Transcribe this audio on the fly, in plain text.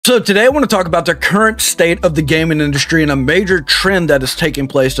So today I want to talk about the current state of the gaming industry and a major trend that is taking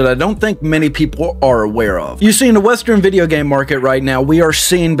place that I don't think many people are aware of. You see, in the Western video game market right now, we are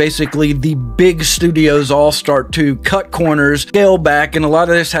seeing basically the big studios all start to cut corners, scale back, and a lot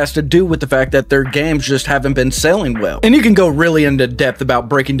of this has to do with the fact that their games just haven't been selling well. And you can go really into depth about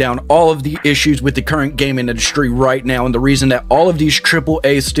breaking down all of the issues with the current gaming industry right now and the reason that all of these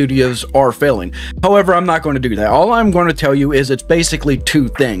AAA studios are failing. However, I'm not going to do that. All I'm going to tell you is it's basically two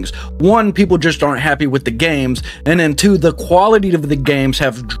things. One, people just aren't happy with the games, and then two, the quality of the games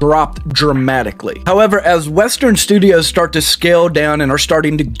have dropped dramatically. However, as Western studios start to scale down and are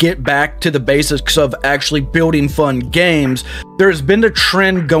starting to get back to the basics of actually building fun games, there's been a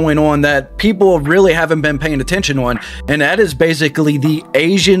trend going on that people really haven't been paying attention on, and that is basically the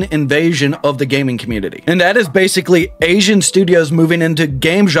Asian invasion of the gaming community. And that is basically Asian studios moving into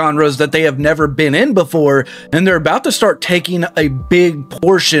game genres that they have never been in before, and they're about to start taking a big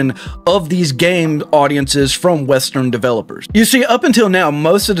portion of these game audiences from Western developers. You see, up until now,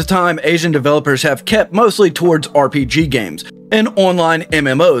 most of the time, Asian developers have kept mostly towards RPG games and online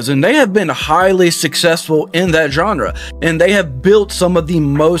MMOs, and they have been highly successful in that genre, and they have built some of the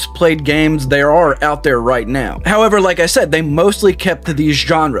most played games there are out there right now. However, like I said, they mostly kept to these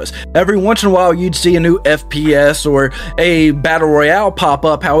genres. Every once in a while, you'd see a new FPS or a Battle Royale pop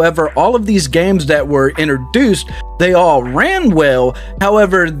up. However, all of these games that were introduced, they all ran well.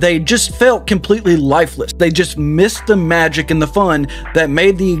 However, they just felt completely lifeless. They just missed the magic and the fun that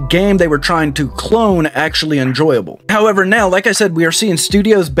made the game they were trying to clone actually enjoyable. However, now, like I said, we are seeing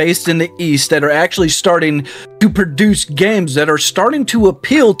studios based in the East that are actually starting to produce games that are starting to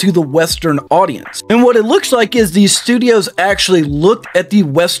appeal to the Western audience. And what it looks like is these studios actually looked at the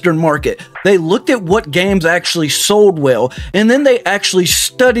Western market. They looked at what games actually sold well, and then they actually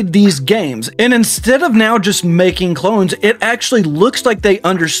studied these games. And instead of now just making clones, it actually looks like they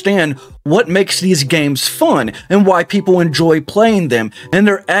understand what makes these games fun and why people enjoy playing them, and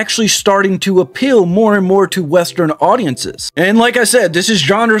they're actually starting to appeal more and more to Western audiences. And like I said, this is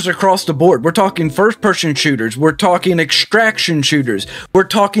genres across the board. We're talking first-person shooters, we're talking extraction shooters, we're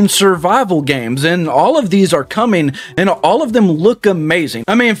talking survival games, and all of these are coming, and all of them look amazing.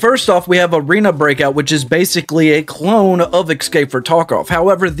 I mean, first off, we have Arena Breakout, which is basically a clone of Escape for Tarkov.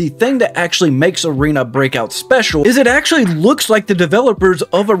 However, the thing that actually makes Arena Breakout special is it actually looks like the developers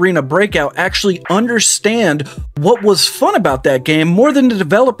of Arena Breakout actually understand what was fun about that game more than the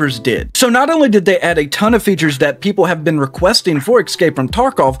developers did. So not only did they add a ton of features that people have been requesting for Escape from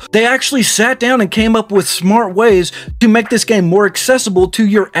Tarkov, they actually sat down and came up with smart ways to make this game more accessible to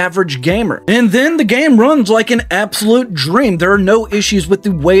your average gamer. And then the game runs like an absolute dream. There are no issues with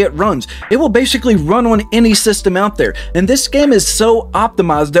the way it runs. It will basically run on any system out there. And this game is so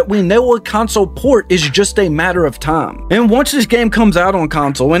optimized that we know a console port is just a matter of time. And once this game comes out on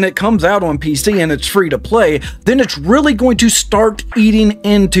console and it comes out on PC and it's free to play, then it's really going to start eating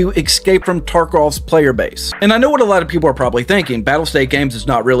into Escape from Tarkov's player base. And I know what a lot of people are probably thinking, Battlestate Games is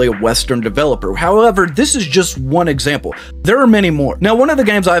not really a Western developer. However, this is just one example. There are many more. Now, one of the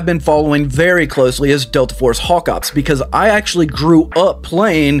games I've been following very closely is Delta Force Hawk Ops, because I actually grew up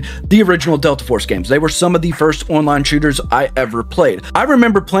playing the original Delta Force games. They were some of the first online shooters I ever played. I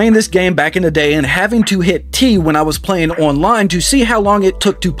remember playing this game back in the day and having to hit T when I was playing online to see how long it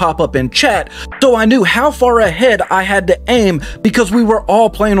took to pop up in chat, so I knew how far ahead I had to aim because we were all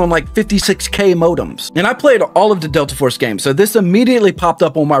playing on like 56K modems. And I played all of the Delta Force games, so this immediately popped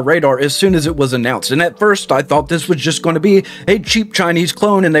up on my radar as soon as it was announced. And at first I thought this was just going to be a cheap Chinese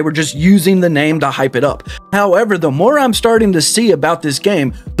clone and they were just using the name to hype it up. However, the more I'm starting to see about this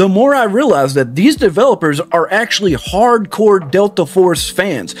game, the more I realize that these developers are actually hardcore Delta Force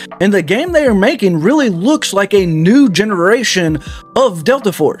fans, and the game they are making really looks like a new generation of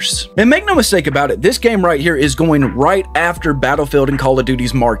Delta Force. And make no mistake about it, this game right here is going right after Battlefield and Call of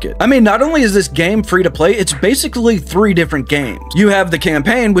Duty's market. I mean, not only is this game free to play, it's basically three different games. You have the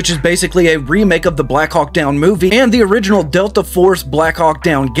campaign, which is basically a remake of the Black Hawk Down movie and the original Delta Force Black Hawk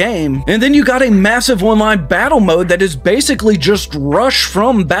Down game. And then you got a massive online battle mode that is basically just Rush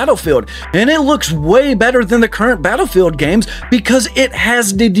from Battlefield. And it looks way better than the current Battlefield games because it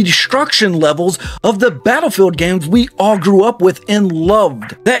has the destruction levels of the Battlefield games we all grew up with and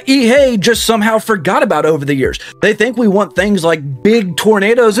loved, that EA just somehow forgot about over the years. They think we want things like big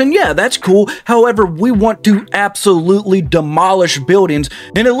tornadoes, and yeah, that's cool. However, we want to absolutely demolish buildings,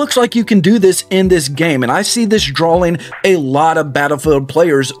 and it looks like you can do this in this game, and I see this drawing a lot of Battlefield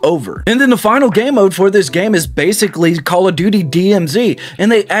players over. And then the final game mode for this game is basically Call of Duty DMZ,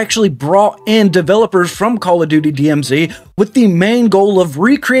 and they actually brought in developers from Call of Duty DMZ with the main goal of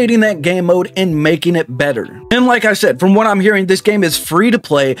recreating that game mode and making it better. And like I said, from what I'm hearing, this game game is free to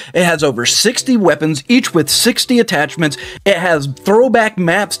play. It has over 60 weapons, each with 60 attachments. It has throwback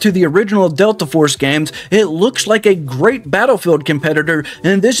maps to the original Delta Force games. It looks like a great Battlefield competitor,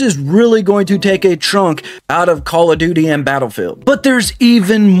 and this is really going to take a chunk out of Call of Duty and Battlefield. But there's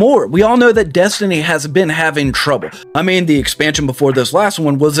even more. We all know that Destiny has been having trouble. I mean, the expansion before this last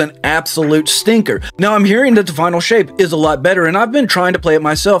one was an absolute stinker. Now, I'm hearing that the final shape is a lot better, and I've been trying to play it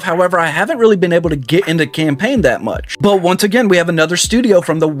myself. However, I haven't really been able to get into campaign that much. But once again, we have another studio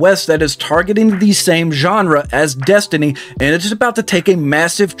from the West that is targeting the same genre as Destiny, and it's about to take a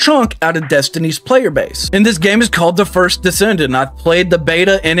massive chunk out of Destiny's player base. And this game is called the First Descendant. I've played the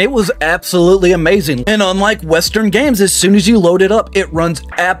beta, and it was absolutely amazing. And unlike Western games, as soon as you load it up, it runs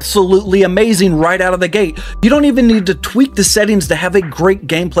absolutely amazing right out of the gate. You don't even need to tweak the settings to have a great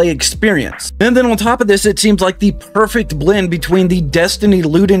gameplay experience. And then on top of this, it seems like the perfect blend between the Destiny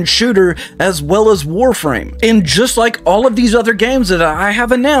loot and shooter as well as Warframe. And just like all of these other games that I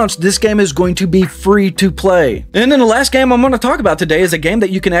have announced, this game is going to be free to play. And then the last game I'm going to talk about today is a game that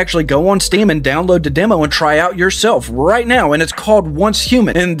you can actually go on Steam and download the demo and try out yourself right now, and it's called Once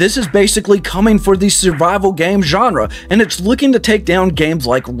Human. And this is basically coming for the survival game genre, and it's looking to take down games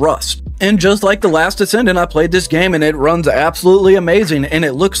like Rust. And just like The Last Descendant, I played this game and it runs absolutely amazing, and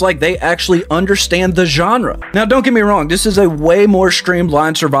it looks like they actually understand the genre. Now, don't get me wrong, this is a way more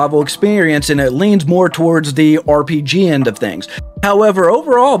streamlined survival experience, and it leans more towards the RPG end of things. However,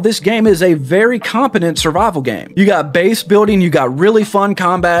 overall, this game is a very competent survival game. You got base building, you got really fun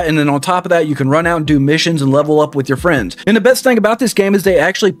combat, and then on top of that, you can run out and do missions and level up with your friends. And the best thing about this game is they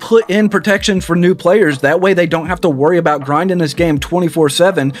actually put in protections for new players. That way they don't have to worry about grinding this game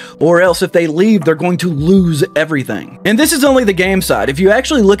 24/7, or else if they leave, they're going to lose everything. And this is only the game side. If you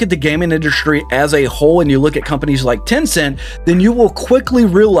actually look at the gaming industry as a whole and you look at companies like Tencent, then you will quickly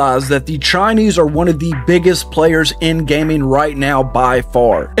realize that the Chinese are one of the biggest players in gaming right now by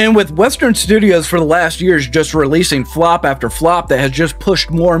far. And with Western studios for the last years just releasing flop after flop that has just pushed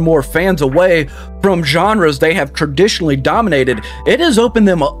more and more fans away from genres they have traditionally dominated, it has opened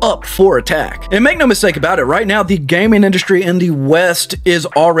them up for attack. And make no mistake about it, right now the gaming industry in the West is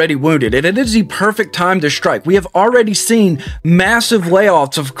already wounded, and it is the perfect time to strike. We have already seen massive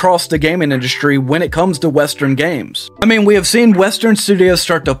layoffs across the gaming industry when it comes to Western games. I mean, we have seen Western studios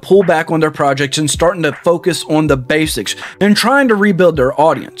start to pull back on their projects and starting to focus on the basics and trying to rebuild their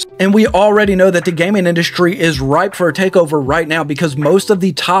audience. And we already know that the gaming industry is ripe for a takeover right now because most of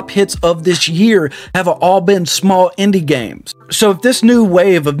the top hits of this year have all been small indie games. So if this new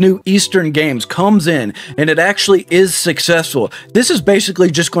wave of new Eastern games comes in and it actually is successful, this is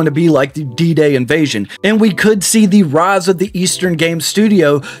basically just going to be like the D-Day invasion, and we could see the rise of the Eastern game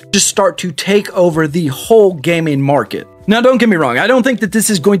studio just start to take over the whole gaming market. Now, don't get me wrong, I don't think that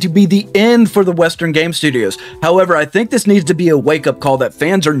this is going to be the end for the Western game studios. However, I think this needs to be a wake-up call that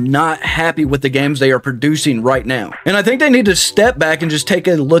fans are not happy with the games they are producing right now. And I think they need to step back and just take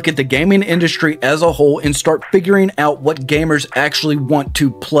a look at the gaming industry as a whole and start figuring out what gamers actually want to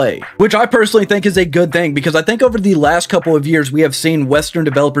play. Which I personally think is a good thing, because I think over the last couple of years, we have seen Western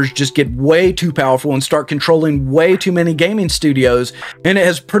developers just get way too powerful and start controlling way too many gaming studios, and it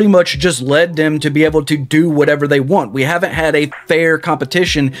has pretty much just led them to be able to do whatever they want. We haven't had a fair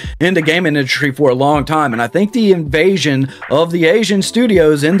competition in the gaming industry for a long time, and I think the invasion of the Asian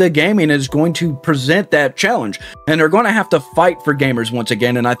studios into gaming is going to present that challenge, and they're going to have to fight for gamers once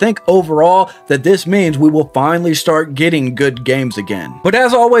again. And I think overall that this means we will finally start getting good games again. But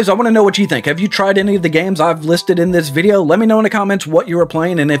as always, I want to know what you think. Have you tried any of the games I've listed in this video? Let me know in the comments what you were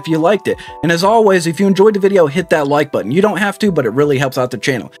playing and if you liked it. And as always, if you enjoyed the video, hit that like button. You don't have to, but it really helps out the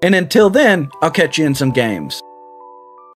channel. And until then, I'll catch you in some games.